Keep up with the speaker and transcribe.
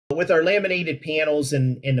With our laminated panels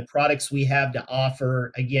and the products we have to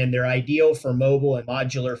offer, again, they're ideal for mobile and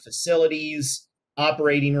modular facilities,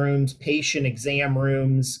 operating rooms, patient exam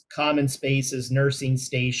rooms, common spaces, nursing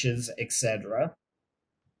stations, etc.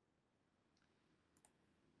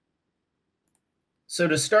 So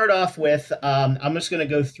to start off with, I'm just going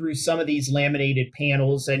to go through some of these laminated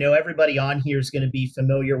panels. I know everybody on here is going to be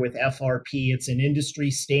familiar with FRP. It's an industry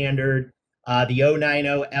standard, the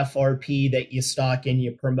 090 FRP that you stock and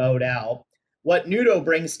you promote out. What NuDo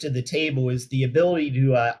brings to the table is the ability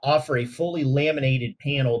to offer a fully laminated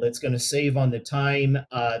panel that's going to save on the time,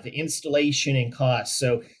 the installation, and cost.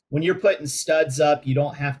 So when you're putting studs up, you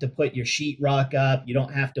don't have to put your sheetrock up. You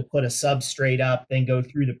don't have to put a substrate up, then go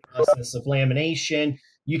through the process of lamination.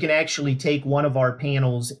 You can actually take one of our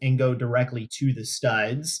panels and go directly to the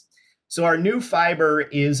studs. So our NuFiber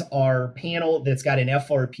is our panel that's got an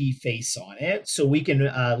FRP face on it. So we can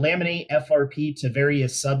laminate FRP to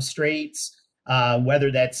various substrates.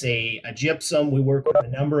 Whether that's a gypsum, we work with a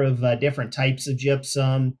number of different types of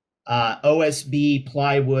gypsum, OSB,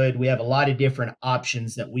 plywood. We have a lot of different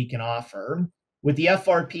options that we can offer. With the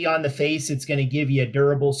FRP on the face, it's going to give you a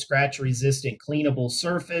durable, scratch-resistant, cleanable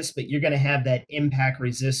surface, but you're going to have that impact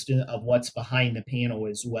resistant of what's behind the panel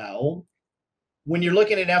as well. When you're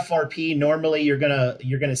looking at FRP, normally you're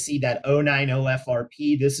gonna see that 090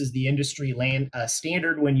 FRP. This is the industry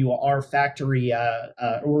standard when you are factory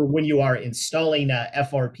or when you are installing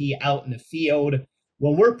FRP out in the field.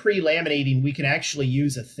 When we're pre-laminating, we can actually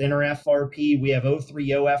use a thinner FRP. We have 030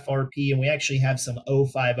 FRP, and we actually have some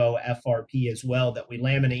 050 FRP as well that we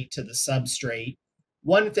laminate to the substrate.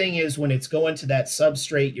 One thing is when it's going to that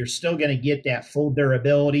substrate, you're still going to get that full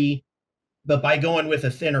durability. But by going with a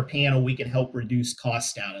thinner panel, we can help reduce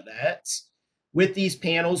cost out of that. With these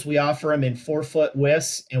panels, we offer them in 4-foot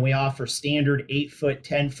widths, and we offer standard 8-foot,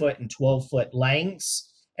 10-foot, and 12-foot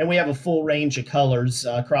lengths. And we have a full range of colors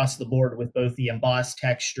across the board with both the embossed,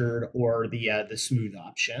 textured, or the smooth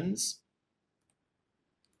options.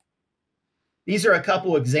 These are a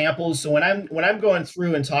couple examples. So when I'm going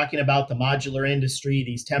through and talking about the modular industry,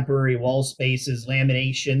 these temporary wall spaces,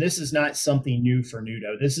 lamination, this is not something new for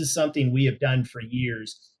NuDo. This is something we have done for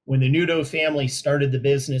years. When the NuDo family started the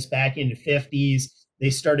business back in the 50s,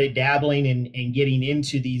 they started dabbling and getting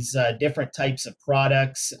into these different types of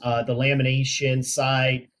products, the lamination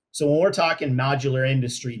side. So when we're talking modular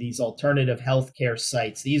industry, these alternative healthcare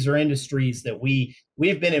sites, these are industries that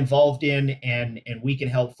we've been involved in and we can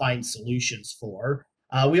help find solutions for.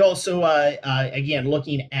 We also, again,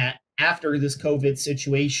 looking at after this COVID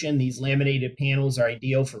situation, these laminated panels are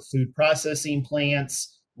ideal for food processing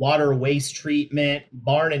plants, water waste treatment,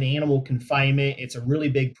 barn and animal confinement. It's a really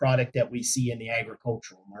big product that we see in the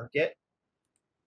agricultural market.